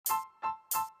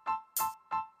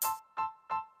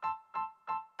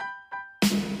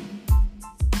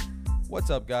What's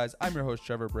up, guys? I'm your host,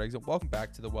 Trevor Briggs, and welcome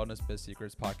back to the Wellness Biz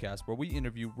Secrets podcast, where we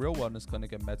interview real wellness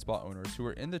clinic and med spa owners who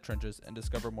are in the trenches and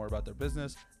discover more about their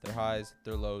business, their highs,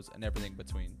 their lows, and everything in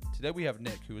between. Today, we have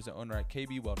Nick, who is the owner at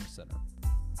KB Wellness Center.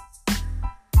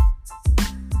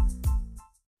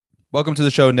 Welcome to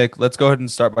the show, Nick. Let's go ahead and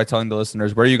start by telling the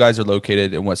listeners where you guys are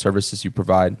located and what services you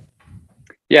provide.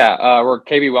 Yeah, we're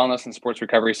KB Wellness and Sports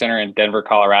Recovery Center in Denver,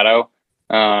 Colorado.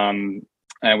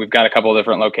 And we've got a couple of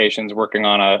different locations, working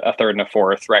on a third and a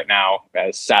fourth right now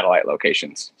as satellite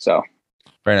locations. So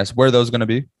very nice. Where are those going to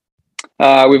be?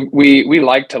 We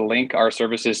like to link our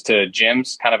services to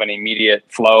gyms, kind of an immediate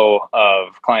flow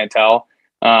of clientele.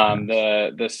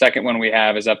 The second one we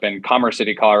have is up in Commerce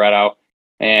City, Colorado,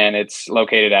 and it's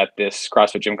located at this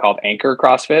CrossFit gym called Anchor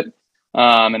CrossFit.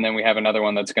 And then we have another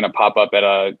one that's going to pop up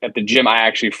at the gym I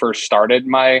actually first started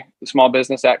my small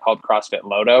business at, called CrossFit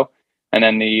Lodo. And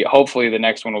then hopefully the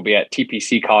next one will be at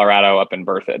TPC Colorado up in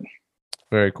Berthoud.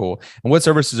 Very cool. And what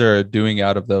services are doing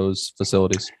out of those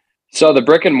facilities? So the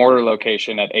brick and mortar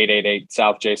location at 888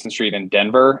 South Jason Street in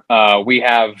Denver, we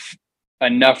have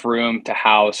enough room to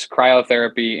house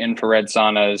cryotherapy, infrared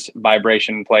saunas,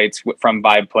 vibration plates from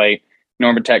VibePlate,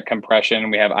 Normatec compression.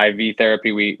 We have IV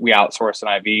therapy. We outsource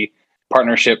an IV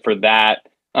partnership for that.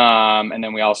 And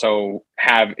then we also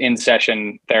have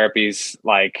in-session therapies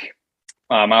like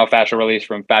myofascial release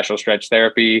from fascial stretch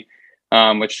therapy,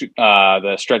 which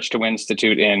the Stretch to Win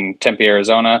Institute in Tempe,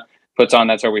 Arizona puts on.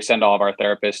 That's where we send all of our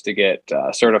therapists to get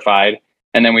certified.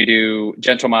 And then we do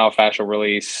gentle myofascial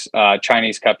release,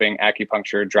 Chinese cupping,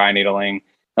 acupuncture, dry needling,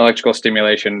 electrical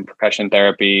stimulation, percussion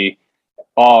therapy,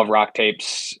 all of rock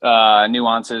tapes,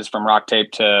 nuances from rock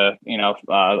tape to,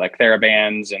 like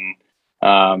TheraBands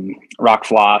and rock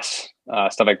floss,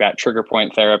 stuff like that, trigger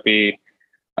point therapy,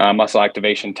 muscle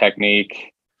activation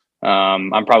technique.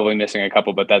 I'm probably missing a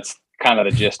couple, but that's kind of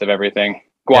the gist of everything.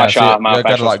 Gua sha, myofascial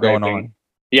got a lot scraping. going on.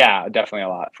 Yeah, definitely a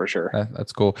lot for sure.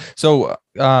 That's cool. So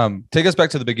take us back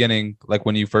to the beginning, like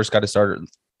when you first got started.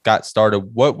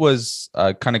 What was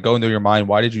kind of going through your mind?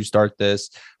 Why did you start this?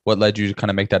 What led you to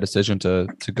kind of make that decision to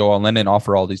go all in and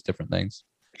offer all these different things?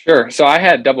 Sure. So I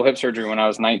had double hip surgery when I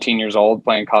was 19 years old,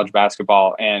 playing college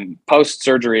basketball, and post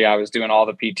surgery, I was doing all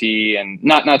the PT, and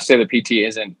not to say the PT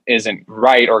isn't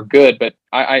right or good, but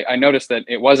I noticed that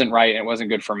it wasn't right and it wasn't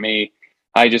good for me.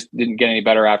 I just didn't get any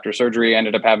better after surgery.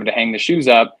 Ended up having to hang the shoes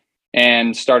up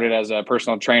and started as a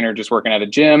personal trainer, just working at a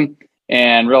gym,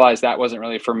 and realized that wasn't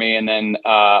really for me. And then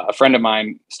a friend of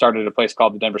mine started a place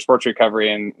called the Denver Sports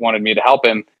Recovery and wanted me to help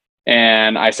him.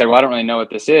 And I said, well, I don't really know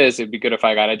what this is. It'd be good if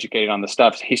I got educated on the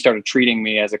stuff. So he started treating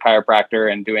me as a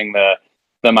chiropractor and doing the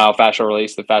myofascial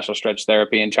release, the fascial stretch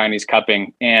therapy, and Chinese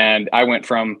cupping. And I went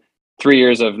from 3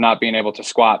 years of not being able to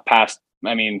squat past,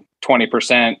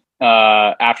 20%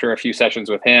 after a few sessions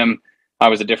with him. I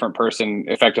was a different person,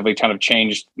 effectively kind of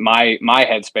changed my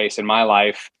headspace in my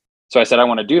life. So I said, I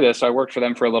want to do this. So I worked for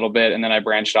them for a little bit, and then I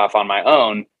branched off on my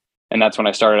own. And that's when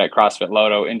I started at CrossFit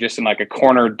Lodo, and just in like a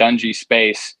corner dungy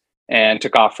space, and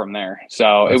took off from there.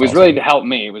 So That's it was awesome. really to help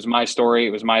me. It was my story.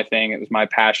 It was my thing. It was my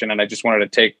passion. And I just wanted to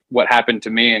take what happened to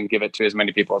me and give it to as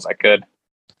many people as I could.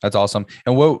 That's awesome.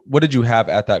 And what did you have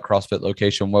at that CrossFit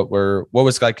location? What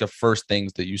was like the first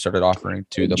things that you started offering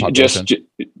to the population? Just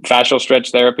fascial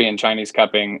stretch therapy and Chinese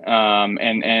cupping.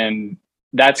 And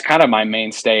that's kind of my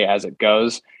mainstay as it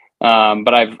goes.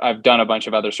 But I've done a bunch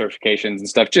of other certifications and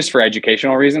stuff just for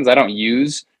educational reasons. I don't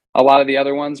use a lot of the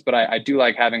other ones, but I do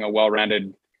like having a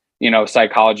well-rounded,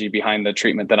 psychology behind the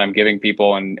treatment that I'm giving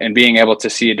people, and being able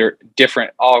to see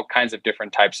all kinds of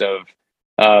different types of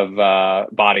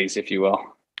bodies, if you will.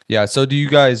 Yeah. So do you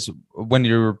guys, when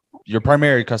your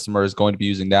primary customer is going to be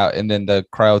using that, and then the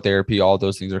cryotherapy, all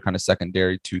those things are kind of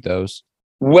secondary to those?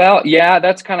 Well, yeah,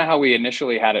 that's kind of how we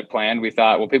initially had it planned. We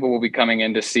thought, well, people will be coming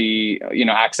in to see,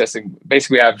 accessing.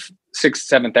 Basically, we have 6,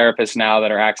 7 therapists now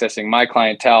that are accessing my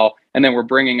clientele, and then we're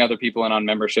bringing other people in on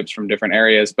memberships from different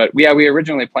areas. But we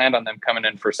originally planned on them coming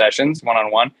in for sessions,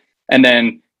 one-on-one, and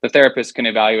then the therapist can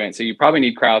evaluate. So you probably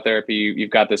need cryotherapy. You've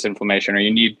got this inflammation, or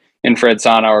you need infrared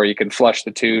sauna, or you can flush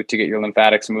the tube to get your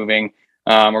lymphatics moving,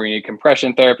 or you need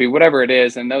compression therapy, whatever it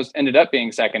is. And those ended up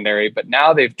being secondary, but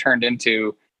now they've turned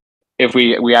into, if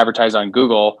we advertise on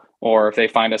Google, or if they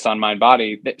find us on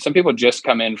MindBody, some people just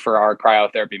come in for our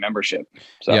cryotherapy membership.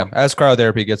 So yeah, as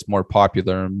cryotherapy gets more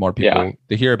popular and more people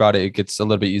to hear about it, it gets a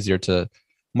little bit easier to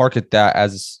market that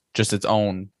as just its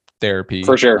own therapy.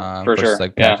 For sure.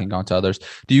 Like packing onto others.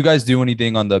 Do you guys do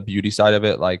anything on the beauty side of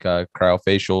it, like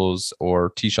cryofacials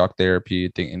or T-shock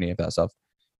therapy, any of that stuff?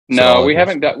 No, we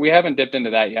haven't dipped into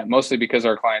that yet, mostly because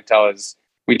our clientele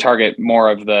we target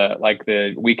more of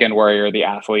the weekend warrior, the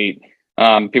athlete.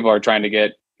 People are trying to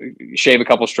get shave a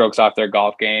couple strokes off their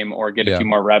golf game or get a few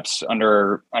more reps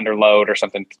under load or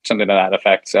something to that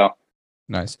effect. So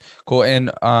nice. Cool.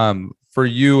 And for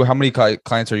you, how many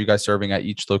clients are you guys serving at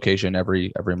each location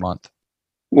every month?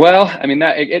 Well, I mean,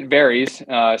 that it varies,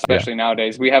 especially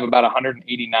nowadays. We have about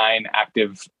 189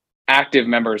 active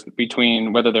members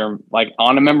between whether they're like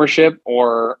on a membership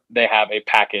or they have a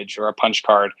package or a punch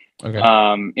card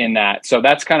in that. So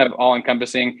that's kind of all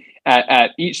encompassing.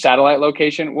 At each satellite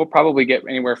location, we'll probably get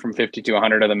anywhere from 50 to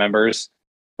 100 of the members.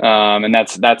 And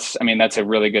that's a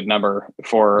really good number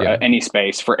for any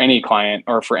space, for any client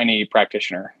or for any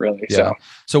practitioner, really. Yeah.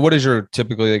 So what is your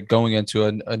typically going into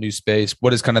a new space?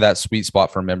 What is kind of that sweet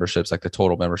spot for memberships, like the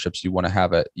total memberships you want to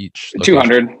have at each location?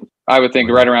 200, I would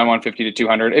think right around 150 to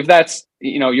 200. If that's,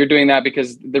 you're doing that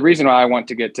because the reason why I want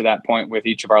to get to that point with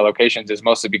each of our locations is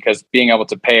mostly because being able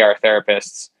to pay our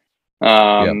therapists.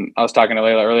 I was talking to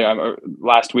Layla earlier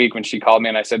last week when she called me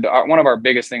and I said, one of our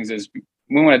biggest things is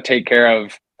we want to take care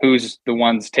of who's the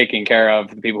ones taking care of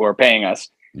the people who are paying us.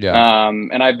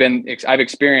 And I've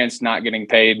experienced not getting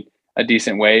paid a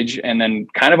decent wage and then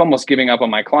kind of almost giving up on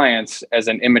my clients as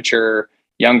an immature,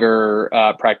 younger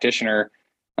practitioner.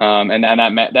 And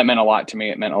that meant a lot to me.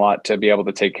 It meant a lot to be able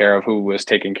to take care of who was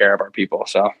taking care of our people.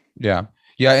 So, yeah.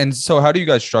 And so how do you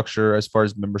guys structure as far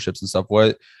as memberships and stuff?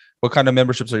 What kind of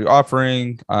memberships are you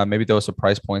offering? Maybe throw some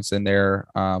price points in there.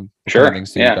 What kind of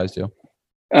things do you guys do?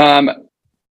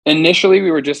 Initially,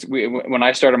 when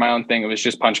I started my own thing, it was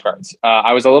just punch cards.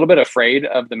 I was a little bit afraid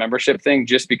of the membership thing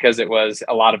just because it was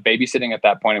a lot of babysitting at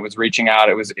that point. It was reaching out.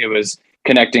 It was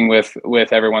connecting with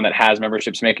everyone that has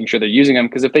memberships, making sure they're using them.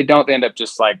 Because if they don't, they end up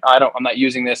just like, I'm not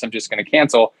using this. I'm just going to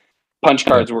cancel. Punch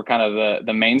cards were kind of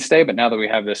the mainstay. But now that we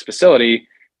have this facility,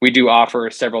 we do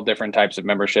offer several different types of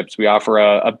memberships. We offer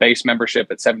a base membership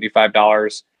at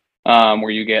 $75. Where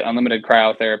you get unlimited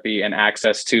cryotherapy and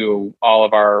access to all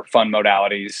of our fun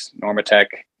modalities, Normatec,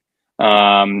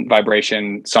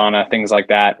 vibration, sauna, things like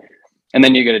that. And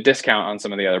then you get a discount on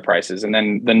some of the other prices. And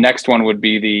then the next one would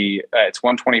be it's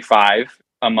 $125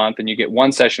 a month and you get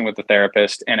one session with the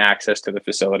therapist and access to the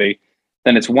facility.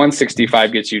 Then it's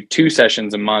 $165 gets you 2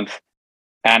 sessions a month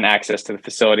and access to the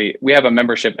facility. We have a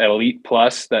membership at Elite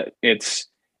Plus that it's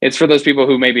for those people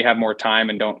who maybe have more time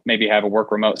and don't maybe have a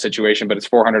work remote situation, but it's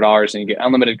 $400 and you get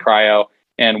unlimited cryo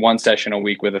and 1 session a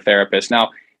week with a therapist. Now,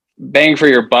 bang for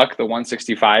your buck, the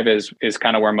 $165 is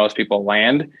kind of where most people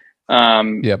land.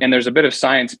 And there's a bit of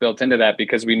science built into that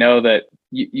because we know that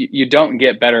you don't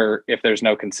get better if there's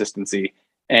no consistency.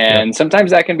 And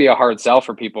sometimes that can be a hard sell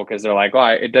for people because they're like,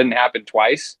 well, it doesn't happen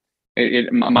twice.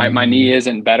 My knee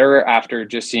isn't better after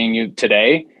just seeing you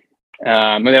today.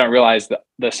 But they don't realize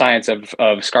the science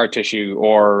of scar tissue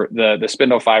or the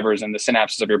spindle fibers and the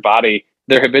synapses of your body.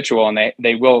 They're habitual and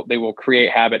they will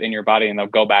create habit in your body and they'll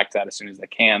go back to that as soon as they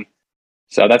can.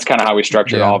 So that's kind of how we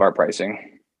structured all of our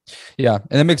pricing. Yeah.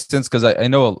 And it makes sense because I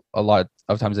know a lot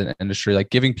of times in the industry, like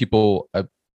giving people a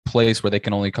place where they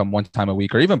can only come one time a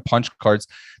week or even punch cards.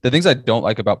 The things I don't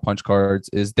like about punch cards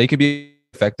is they can be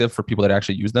effective for people that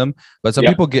actually use them, but some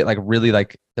people get like really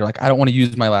like they're like, I don't want to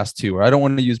use my last 2 or I don't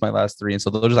want to use my last 3, and so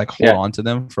they'll just like hold on to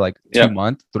them for like 2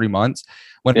 months, 3 months,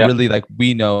 when really like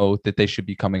we know that they should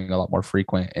be coming a lot more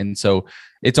frequent. And so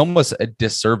it's almost a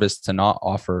disservice to not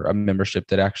offer a membership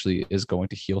that actually is going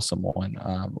to heal someone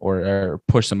or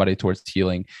push somebody towards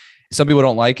healing. Some people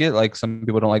don't like it. Like some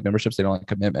people don't like memberships. They don't like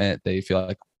commitment. They feel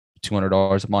like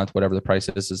 $200 a month, whatever the price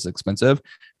is expensive.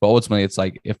 But ultimately it's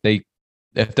like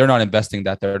if they're not investing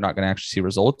that, they're not going to actually see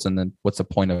results. And then what's the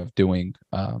point of doing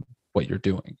what you're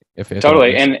doing? If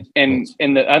totally. And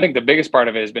I think the biggest part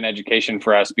of it has been education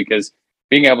for us, because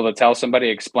being able to tell somebody,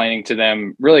 explaining to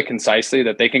them really concisely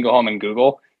that they can go home and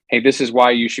Google, hey, this is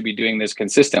why you should be doing this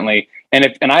consistently. And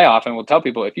I often will tell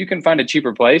people, if you can find a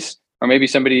cheaper place or maybe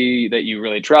somebody that you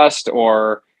really trust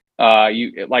or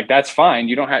you like, that's fine.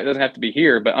 It doesn't have to be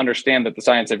here, but understand that the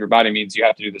science of your body means you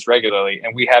have to do this regularly.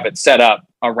 And we have it set up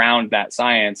around that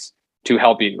science to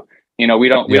help you. We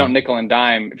don't nickel and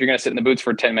dime. If you're going to sit in the boots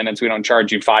for 10 minutes, we don't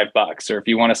charge you $5. Or if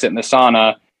you want to sit in the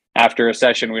sauna after a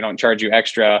session, we don't charge you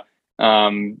extra.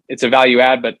 It's a value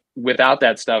add, but without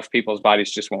that stuff, people's bodies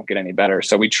just won't get any better.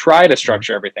 So we try to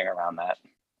structure everything around that.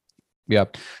 Yeah.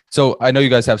 So I know you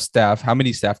guys have staff. How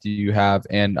many staff do you have?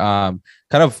 And kind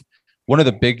of one of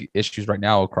the big issues right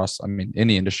now across, in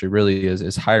the industry really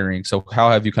is hiring. So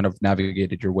how have you kind of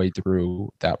navigated your way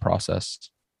through that process?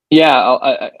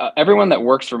 Yeah. Everyone that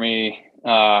works for me,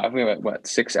 I think we have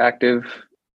 6 active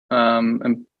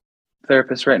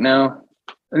therapists right now.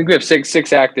 I think we have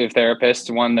six active therapists.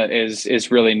 One that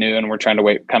is really new and we're trying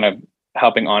to kind of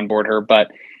helping onboard her. But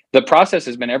the process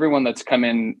has been everyone that's come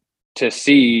in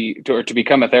to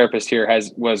become a therapist here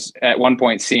was at one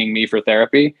point seeing me for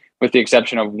therapy, with the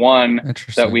exception of one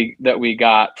that we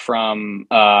got from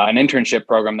an internship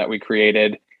program that we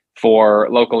created for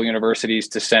local universities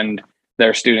to send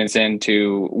their students in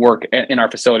to work in our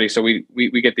facility. So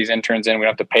we get these interns in, we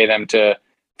don't have to pay them to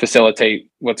facilitate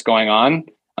what's going on.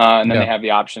 And then they have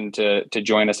the option to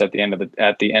join us at the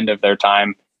end of their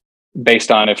time,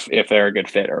 based on if they're a good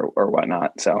fit or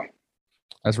whatnot. So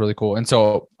that's really cool. And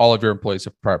so all of your employees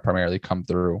have primarily come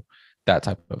through that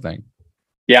type of thing.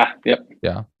 Yeah. Yep.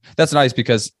 Yeah. That's nice,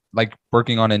 because like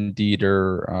working on Indeed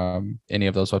or any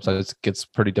of those websites gets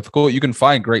pretty difficult. You can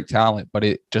find great talent, but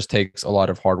it just takes a lot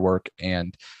of hard work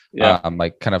and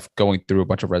like kind of going through a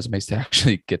bunch of resumes to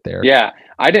actually get there. Yeah.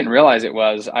 I didn't realize it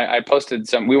was. I posted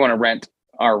we want to rent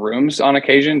our rooms on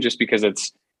occasion, just because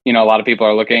it's, a lot of people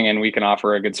are looking and we can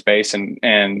offer a good space.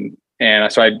 And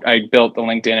so I built the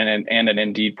LinkedIn and an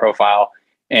Indeed profile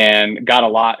and got a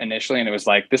lot initially. And it was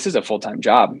like, this is a full-time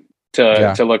job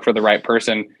to look for the right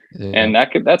person. Yeah. And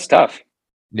that's tough.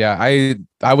 Yeah.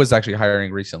 I was actually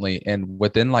hiring recently, and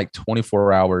within like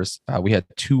 24 hours, we had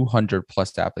 200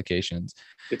 plus applications.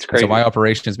 It's crazy. So my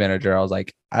operations manager, I was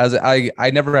like,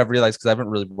 I never have realized, because I haven't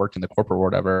really worked in the corporate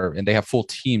world ever, and they have full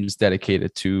teams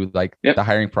dedicated to like the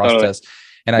hiring process. Totally.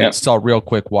 And I saw real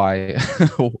quick why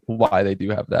they do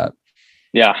have that.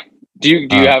 Yeah. Do you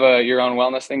have your own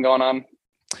wellness thing going on?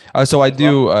 So I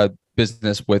do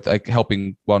business with like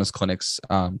helping wellness clinics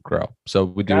grow. So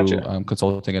we do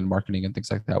consulting and marketing and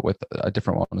things like that with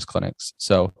different wellness clinics.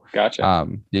 So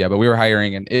but we were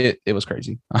hiring, and it was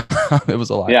crazy. It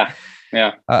was a lot.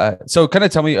 So kind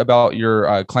of tell me about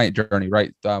your client journey,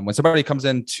 right? When somebody comes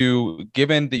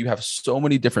given that you have so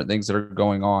many different things that are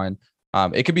going on,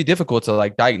 it can be difficult to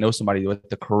like diagnose somebody with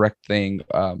the correct thing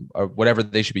or whatever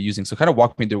they should be using. So kind of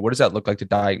walk me through, what does that look like to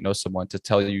diagnose someone, to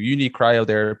tell you need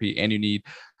cryotherapy and you need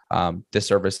this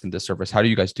service and this service? How do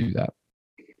you guys do that?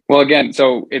 Well, again,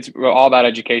 so it's all about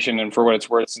education. And for what it's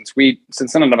worth,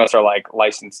 since none of us are like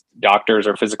licensed doctors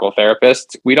or physical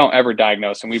therapists, we don't ever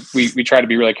diagnose. And we try to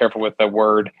be really careful with the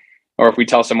word, or if we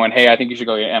tell someone, hey, I think you should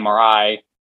go get an MRI.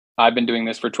 I've been doing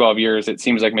this for 12 years. It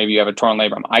seems like maybe you have a torn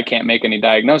labrum. I can't make any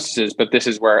diagnoses, but this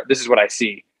is what I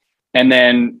see. And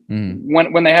then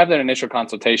when they have that initial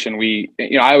consultation,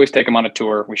 I always take them on a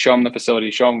tour. We show them the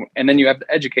facility, and then you have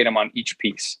to educate them on each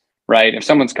piece, right? If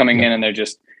someone's coming in and they're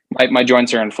just, my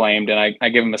joints are inflamed, and I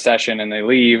give them a session and they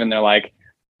leave and they're like,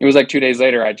 it was like 2 days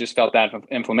later, I just felt that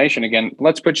inflammation again.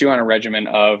 Let's put you on a regimen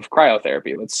of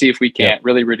cryotherapy. Let's see if we can't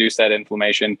really reduce that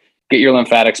inflammation, get your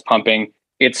lymphatics pumping.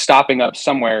 It's stopping up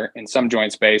somewhere in some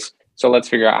joint space. So let's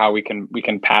figure out how we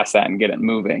can pass that and get it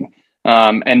moving.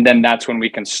 And then that's when we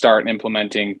can start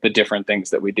implementing the different things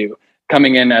that we do.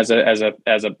 Coming in as a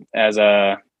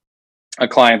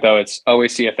client, though, it's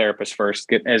always see a therapist first,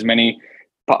 get as many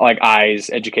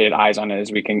educated eyes on it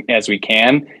as we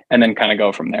can, and then kind of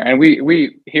go from there. And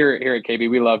we here at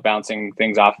KB, we love bouncing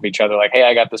things off of each other. Like, hey,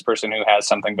 I got this person who has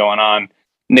something going on.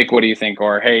 Nick, what do you think?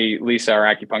 Or, hey, Lisa, our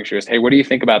acupuncturist, hey, what do you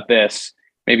think about this?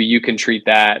 Maybe you can treat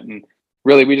that. And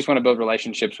really, we just want to build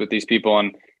relationships with these people,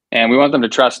 and we want them to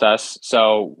trust us.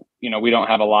 So, we don't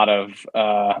have a lot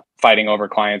of fighting over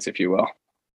clients, if you will.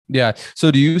 Yeah.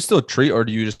 So do you still treat, or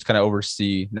do you just kind of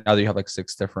oversee, now that you have like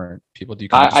 6 different people? Do you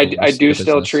I do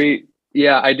still treat.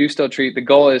 Yeah, I do still treat. The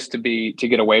goal is to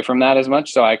get away from that as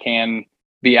much, so I can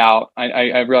be out.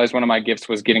 I realized one of my gifts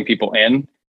was getting people in.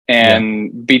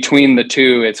 And between the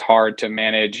two, it's hard to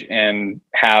manage and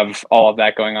have all of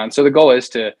that going on. So the goal is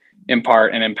to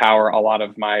impart and empower a lot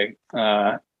of my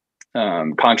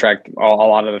contract, a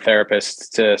lot of the therapists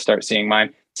to start seeing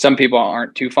mine. Some people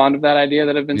aren't too fond of that idea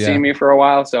that have been seeing me for a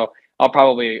while. So I'll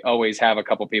probably always have a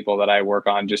couple people that I work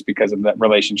on just because of that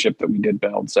relationship that we did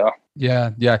build. So yeah.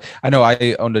 I know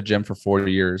I owned a gym for 4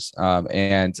 years.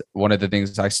 And one of the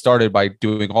things I started by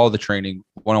doing all the training,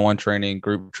 one-on-one training,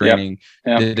 group training,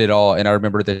 did it all. And I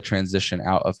remember the transition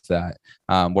out of that,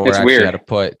 where I actually had to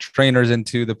put trainers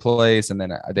into the place, and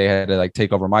then they had to like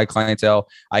take over my clientele.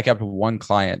 I kept one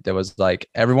client that was like,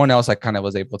 everyone else I kind of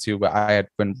was able to, but I had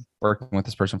been working with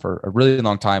this person for a really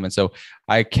long time. And so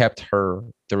I kept her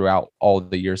throughout all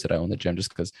the years that I owned the gym, just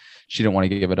because she didn't want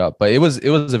to give it up. But it was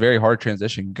a very hard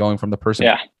transition going from the person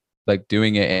like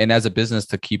doing it, and as a business,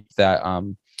 to keep that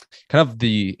kind of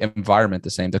the environment the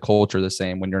same, the culture the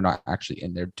same, when you're not actually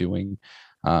in there doing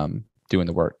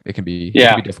the work. It can be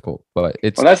difficult, but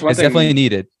it's definitely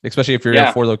needed, especially if you're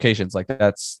in 4 locations. Like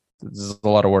this is a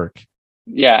lot of work.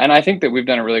 Yeah. And I think that we've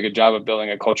done a really good job of building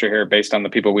a culture here based on the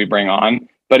people we bring on.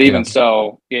 But even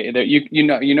so,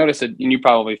 you notice it, and you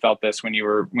probably felt this when you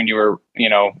were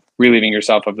relieving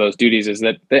yourself of those duties, is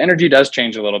that the energy does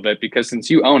change a little bit, because since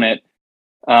you own it,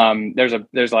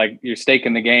 there's like your stake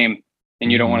in the game,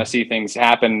 and you don't want to see things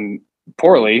happen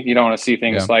poorly. You don't want to see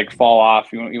things like fall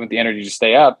off. You want the energy to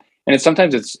stay up, and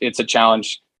sometimes it's a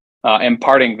challenge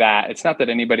imparting that. It's not that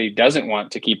anybody doesn't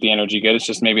want to keep the energy good. It's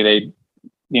just maybe they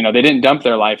didn't dump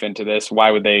their life into this.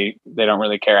 Why would they don't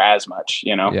really care as much,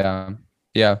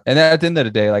 Yeah. And at the end of the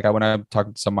day, like when I'm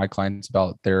talking to some of my clients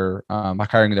about their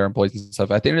hiring their employees and stuff,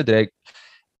 at the end of the day,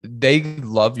 they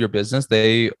love your business.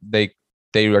 They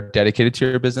are dedicated to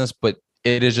your business, but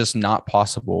it is just not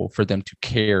possible for them to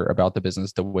care about the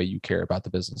business the way you care about the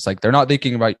business. Like they're not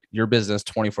thinking about your business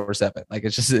 24/7. Like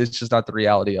it's just not the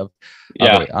reality of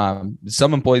it.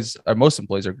 Some employees, or most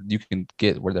employees, you can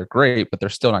get where they're great, but they're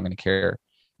still not going to care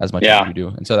as much as you do.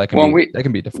 And so that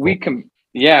can be difficult.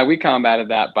 We combated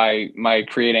that by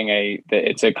creating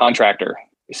it's a contractor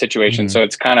situation. So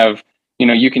it's kind of,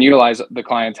 you can utilize the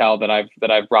clientele that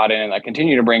I've brought in, and I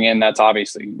continue to bring in. That's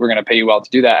obviously, we're going to pay you well to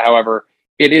do that. However,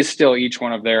 it is still each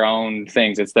one of their own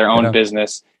things. It's their own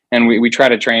business. And we try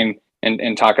to train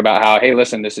and talk about how, hey,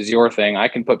 listen, this is your thing. I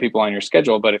can put people on your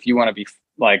schedule, but if you want to be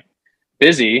like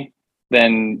busy,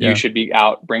 then you should be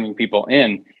out bringing people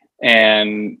in.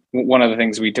 And one of the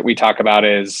things we talk about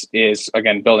is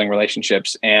again, building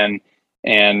relationships and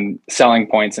selling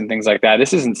points and things like that.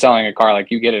 This isn't selling a car like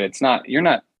you get it. You're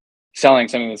not selling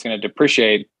something that's going to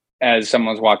depreciate as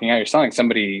someone's walking out. You're selling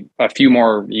somebody a few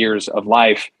more years of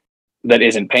life that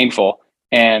isn't painful.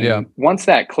 And once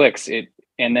that clicks,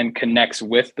 and then connects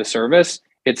with the service,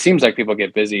 it seems like people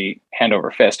get busy hand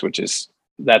over fist,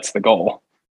 that's the goal.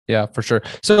 Yeah, for sure.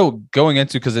 So going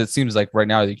into, because it seems like right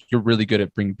now you're really good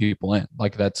at bringing people in.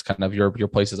 Like that's kind of your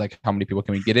place, is like, how many people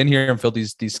can we get in here and fill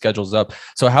these schedules up?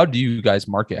 So how do you guys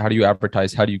market? How do you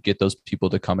advertise? How do you get those people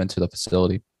to come into the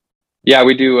facility? Yeah,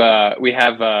 we do. We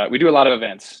do a lot of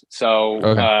events. So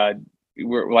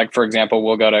we're like, for example,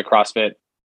 we'll go to CrossFit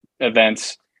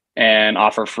events and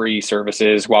offer free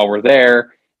services while we're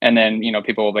there. And then,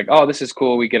 people will be like, oh, this is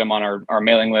cool. We get them on our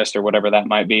mailing list or whatever that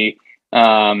might be.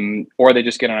 Or they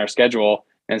just get on our schedule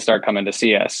and start coming to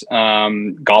see us.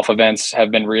 Golf events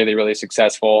have been really, really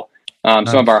successful.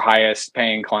 Nice. Some of our highest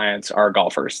paying clients are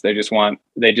golfers. They just want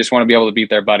to be able to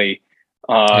beat their buddy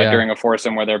during a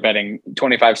foursome where they're betting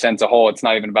 25 cents a hole. It's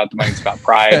not even about the money, it's about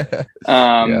pride.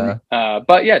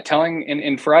 But yeah, telling,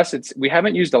 and for us, we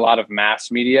haven't used a lot of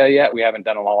mass media yet. We haven't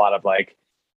done a lot of like,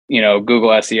 Google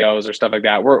SEOs or stuff like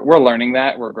that. We're learning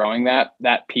that, we're growing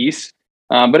that piece.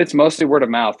 But it's mostly word of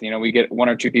mouth. We get one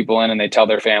or two people in and they tell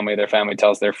their family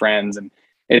tells their friends. And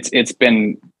it's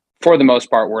been, for the most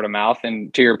part, word of mouth.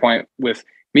 And to your point, with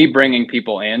me bringing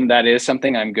people in, that is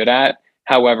something I'm good at.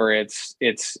 However, it's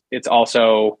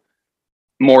also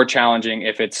more challenging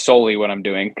if it's solely what I'm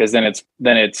doing, because then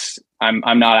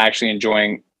I'm not actually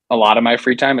enjoying a lot of my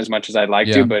free time as much as I'd like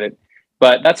to,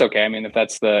 but that's okay. I mean, if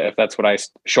that's what I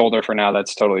shoulder for now,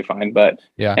 that's totally fine. But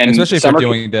and especially if you're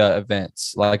doing the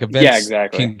events, like events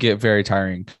can get very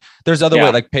tiring. There's other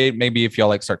way, like paid. Maybe if y'all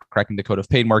like start cracking the code of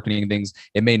paid marketing and things,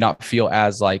 it may not feel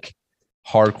as like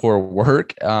hardcore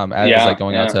work as like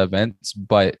going out to events,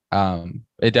 but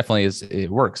it definitely is. It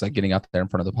works, like getting out there in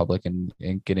front of the public and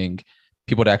getting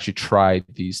people to actually try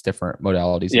these different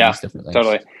modalities. And these different things.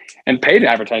 Totally. And paid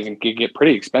advertising can get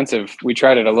pretty expensive. We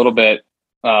tried it a little bit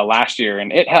last year,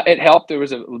 and it helped. There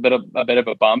was a bit of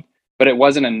a bump, but it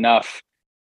wasn't enough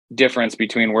difference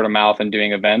between word of mouth and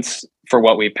doing events for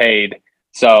what we paid.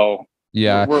 So and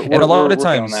a lot of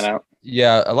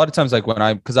times, like when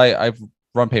I've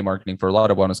run paid marketing for a lot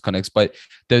of wellness clinics, but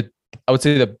I would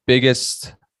say the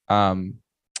biggest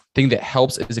thing that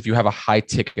helps is if you have a high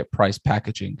ticket price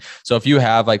packaging. So if you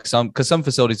have like some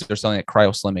facilities are selling at cryo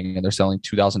slimming and they're selling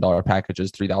 $2,000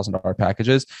 packages, $3,000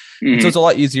 packages. So it's a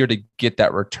lot easier to get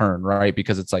that return, right?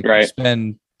 Because it's like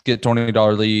get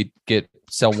 $20 lead,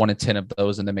 sell 1 in 10 of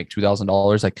those and then make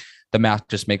 $2,000. Like the math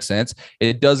just makes sense.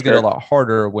 It does get a lot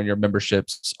harder when your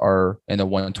memberships are in the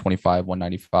 125,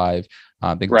 195,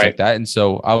 things like that. And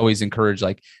so I always encourage,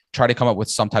 like, try to come up with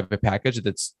some type of package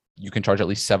that's, you can charge at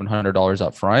least $700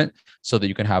 up front so that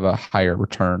you can have a higher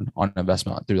return on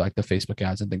investment through like the Facebook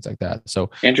ads and things like that. So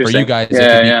for you guys,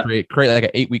 create like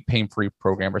an 8-week pain-free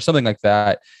program or something like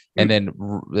that. And then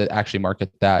actually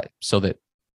market that so that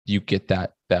you get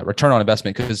that return on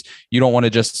investment, because you don't want to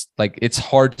just like, it's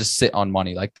hard to sit on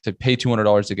money, like to pay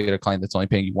 $200 to get a client that's only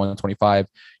paying you $125.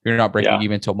 You're not breaking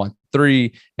even until month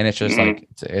 3. And it's just like,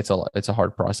 it's a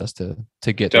hard process to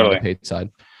get to the paid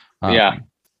side.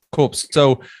 Cool.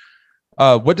 So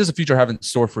What does the future have in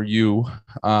store for you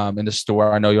in the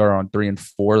store? I know you're on 3 and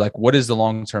 4. Like, what is the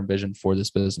long-term vision for this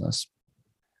business?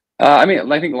 I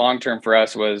mean, I think long term for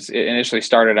us was it initially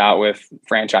started out with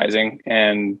franchising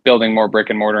and building more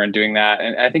brick and mortar and doing that.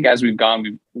 And I think as we've gone,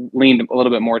 we've leaned a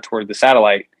little bit more toward the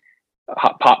satellite,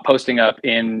 posting up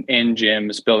in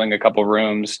gyms, building a couple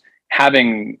rooms,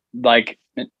 having like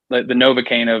the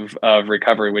Novocaine of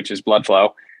recovery, which is blood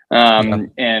flow,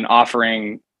 and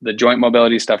offering the joint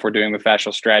mobility stuff we're doing with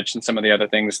fascial stretch and some of the other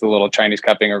things, the little Chinese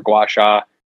cupping or gua sha,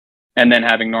 and then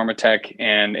having Normatec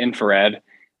and infrared.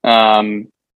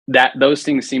 That those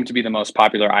things seem to be the most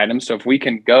popular items. So if we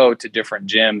can go to different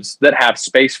gyms that have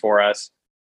space for us,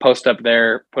 post up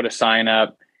there, put a sign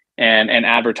up, and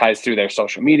advertise through their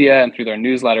social media and through their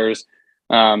newsletters,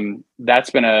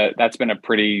 that's been a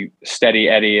pretty steady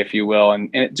eddy, if you will. And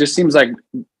it just seems like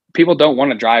people don't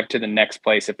want to drive to the next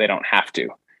place if they don't have to.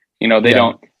 You know, they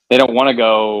don't want to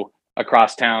go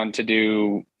across town to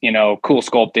do, you know, cool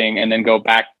sculpting and then go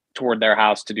back toward their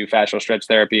house to do fascial stretch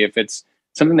therapy. If it's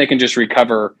something they can just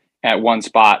recover at one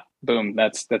spot, boom,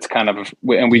 that's kind of,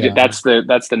 and that's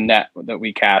the net that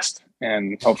we cast,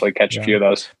 and hopefully catch a few of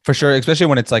those. For sure. Especially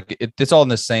when it's like, it's all in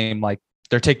the same, like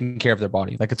they're taking care of their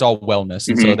body. Like it's all wellness.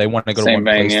 And so they want to go to one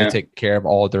place to take care of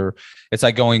all their, it's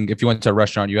like going, if you went to a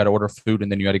restaurant, you had to order food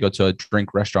and then you had to go to a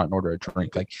drink restaurant and order a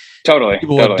drink. Like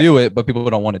people would do it, but people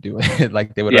don't want to do it.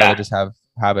 Like they would rather just have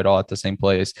it all at the same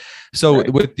place. So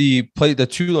with the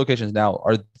 2 locations now,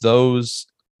 are those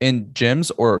in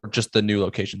gyms or just the new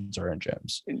locations are in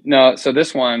gyms? No. So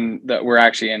this one that we're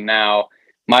actually in now,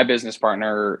 my business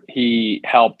partner, he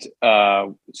helped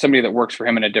somebody that works for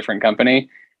him in a different company.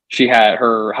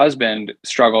 Her husband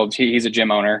struggled. He's a gym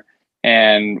owner.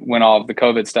 And when all of the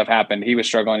COVID stuff happened, he was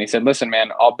struggling. He said, listen, man,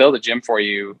 I'll build a gym for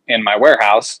you in my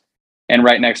warehouse. And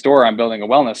right next door, I'm building a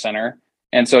wellness center.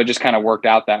 And so it just kind of worked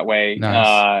out that way.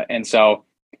 Nice. And so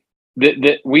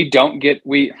we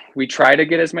try to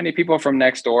get as many people from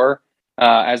next door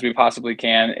as we possibly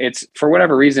can. It's, for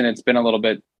whatever reason, it's been a little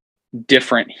bit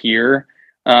different here.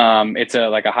 It's a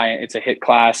HIIT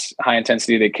class, high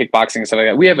intensity, the kickboxing and stuff like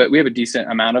that. We have a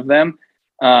decent amount of them.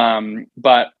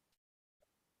 But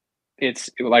it's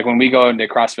like when we go into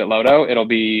CrossFit Lodo,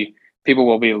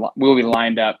 we'll be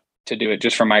lined up to do it,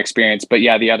 just from my experience. But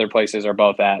yeah, the other places are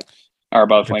both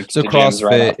linked. So to CrossFit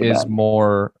right is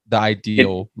more the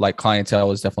ideal, like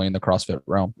clientele is definitely in the CrossFit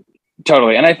realm.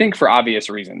 Totally. And I think for obvious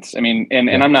reasons. I mean, and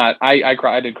I'm not, I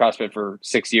did CrossFit for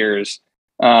 6 years.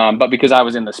 But because I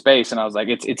was in the space and I was like,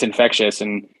 it's infectious.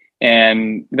 And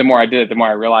the more I did it, the more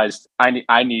I realized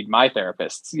I need my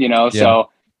therapists, you know? Yeah. So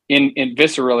in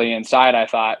viscerally inside, I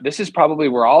thought this is probably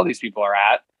where all these people are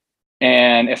at.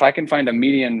 And if I can find a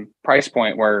median price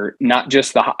point where not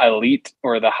just the elite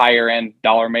or the higher end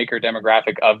dollar maker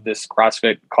demographic of this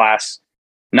CrossFit class,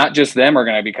 not just them are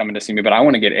going to be coming to see me, but I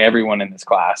want to get everyone in this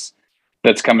class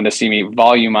that's coming to see me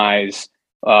volumize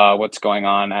what's going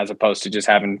on, as opposed to just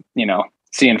having,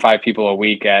 seeing 5 people a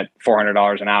week at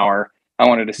 $400 an hour. I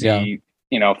wanted to see,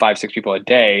 5-6 people a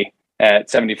day at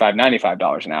 $75,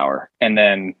 $95 an hour. And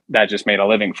then that just made a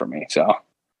living for me. So.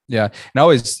 Yeah. And I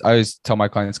always tell my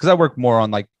clients, because I work more on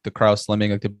like the cryo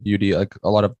slimming, like the beauty, like a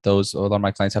lot of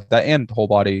my clients have that, and whole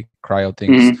body cryo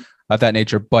things of that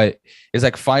nature. But it's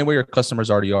like, find where your customers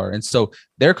already are. And so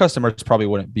their customers probably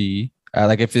wouldn't be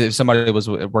like if somebody was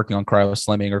working on cryo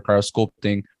slimming or cryo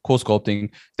sculpting, cool sculpting,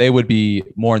 they would be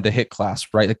more in the HIIT class,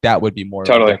 right? Like that would be more of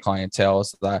their clientele.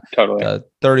 So that the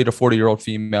 30 to 40-year-old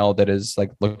female that is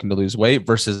like looking to lose weight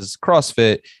versus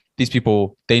CrossFit. These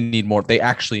people, they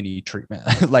actually need treatment.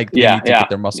 Like they need to get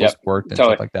their muscles worked and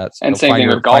stuff like that. So and same thing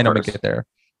with golfers. Find them to get there.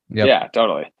 Yep. Yeah,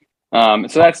 totally.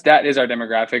 So that is our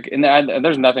demographic. And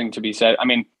there's nothing to be said. I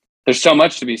mean, there's so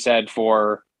much to be said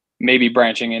for maybe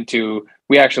branching into,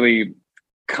 we actually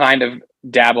kind of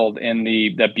dabbled in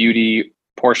the beauty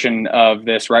portion of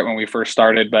this right when we first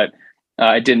started, but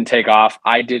it didn't take off.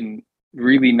 I didn't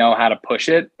really know how to push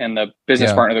it. And the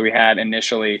business partner that we had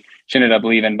initially, she ended up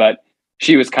leaving, but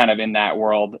she was kind of in that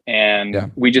world,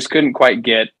 and we just couldn't quite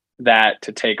get that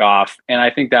to take off. And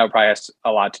I think that probably has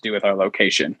a lot to do with our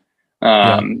location.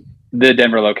 The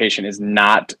Denver location is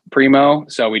not primo,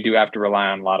 so we do have to rely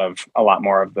on a lot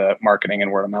more of the marketing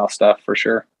and word of mouth stuff for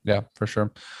sure. Yeah, for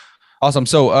sure. Awesome.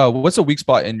 So what's a weak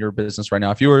spot in your business right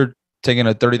now? If you were taking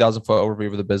a 30,000 foot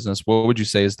overview of the business, what would you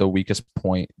say is the weakest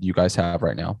point you guys have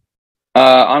right now?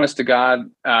 Honest to God,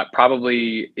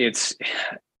 probably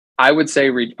I would say,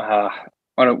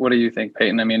 what do you think,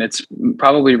 Peyton? I mean, it's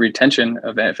probably retention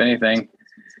of, if anything,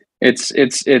 it's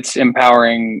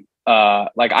empowering.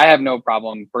 Like I have no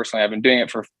problem personally. I've been doing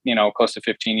it for, close to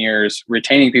 15 years.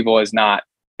 Retaining people is not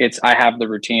I have the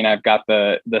routine. I've got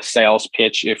the sales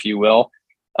pitch, if you will.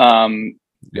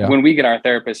 Yeah. When we get our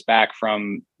therapists back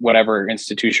from whatever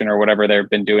institution or whatever they've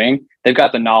been doing, they've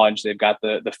got the knowledge, they've got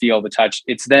the feel, the touch.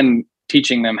 It's then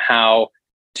teaching them how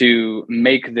to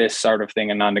make this sort of thing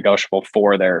a non-negotiable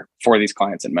for these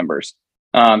clients and members.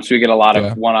 So we get a lot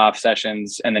of one-off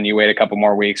sessions, and then you wait a couple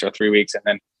more weeks or 3 weeks, and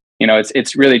then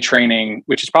it's really training,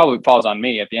 which is probably falls on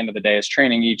me at the end of the day, is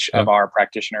training each of our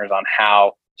practitioners on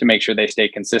how to make sure they stay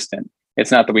consistent.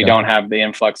 It's not that we don't have the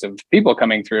influx of people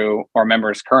coming through or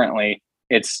members currently.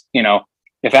 It's,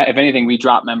 if anything, we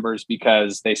drop members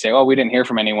because they say, oh, we didn't hear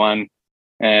from anyone,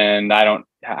 and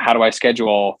how do I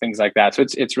schedule things like that? So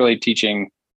it's really teaching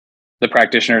the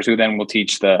practitioners who then will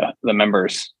teach the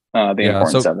members the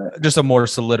importance of it. Just a more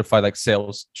solidified like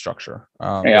sales structure.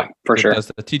 For sure. Does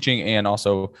the teaching and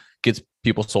also gets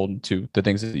people sold into the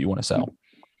things that you want to sell.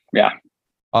 Yeah.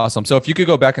 Awesome. So if you could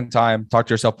go back in time, talk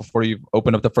to yourself before you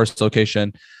open up the first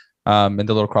location in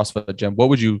the little CrossFit gym, what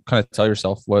would you kind of tell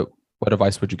yourself? What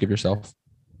advice would you give yourself?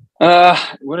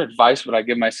 What advice would I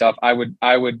give myself? I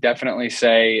would definitely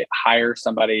say hire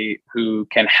somebody who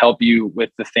can help you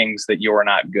with the things that you're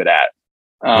not good at.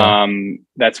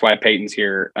 That's why Peyton's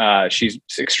here. She's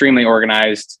extremely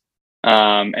organized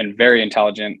and very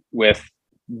intelligent with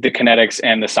the kinetics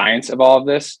and the science of all of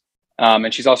this.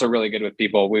 And she's also really good with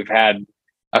people. We've had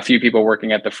a few people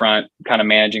working at the front, kind of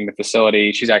managing the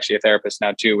facility. She's actually a therapist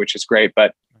now too, which is great,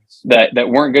 but that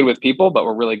weren't good with people, but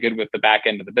were really good with the back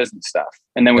end of the business stuff.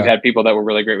 And then we've had people that were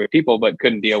really great with people, but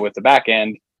couldn't deal with the back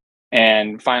end.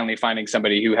 And finally finding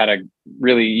somebody who had a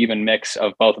really even mix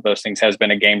of both of those things has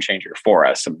been a game changer for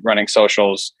us. Running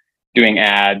socials, doing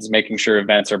ads, making sure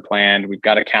events are planned. We've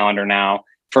got a calendar now.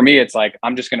 For me, it's like,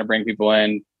 I'm just going to bring people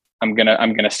in. I'm going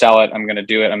to sell it. I'm going to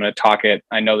do it. I'm going to talk it.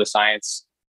 I know the science.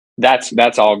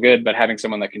 That's all good. But having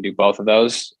someone that can do both of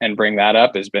those and bring that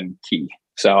up has been key.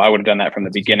 So I would have done that from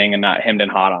the beginning and not hemmed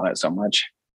and hawed on it so much.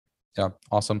 Yeah.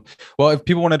 Awesome. Well, if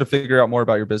people wanted to figure out more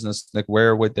about your business, like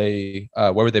where would they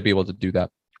be able to do that?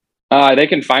 They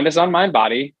can find us on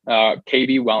MindBody,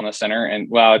 KB Wellness Center, and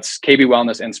it's KB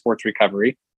Wellness and Sports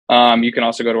Recovery. You can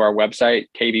also go to our website,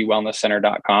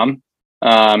 kbwellnesscenter.com.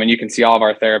 And you can see all of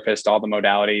our therapists, all the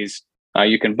modalities.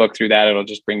 You can book through that. It'll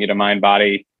just bring you to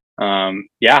MindBody.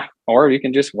 Or you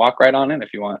can just walk right on in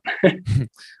if you want.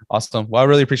 Awesome. Well, I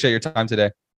really appreciate your time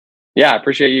today. Yeah, I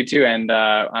appreciate you too. And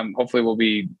hopefully will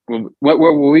we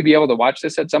be able to watch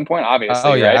this at some point? Obviously.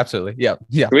 Oh yeah, right? Absolutely. Yeah.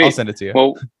 Sweet. I'll send it to you.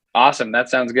 Well, awesome. That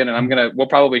sounds good. And we'll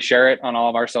probably share it on all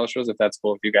of our socials if that's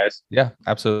cool with you guys. Yeah,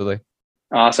 absolutely.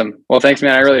 Awesome. Well, thanks,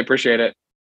 man. I really appreciate it.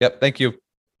 Yep. Thank you.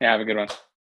 Yeah, have a good one.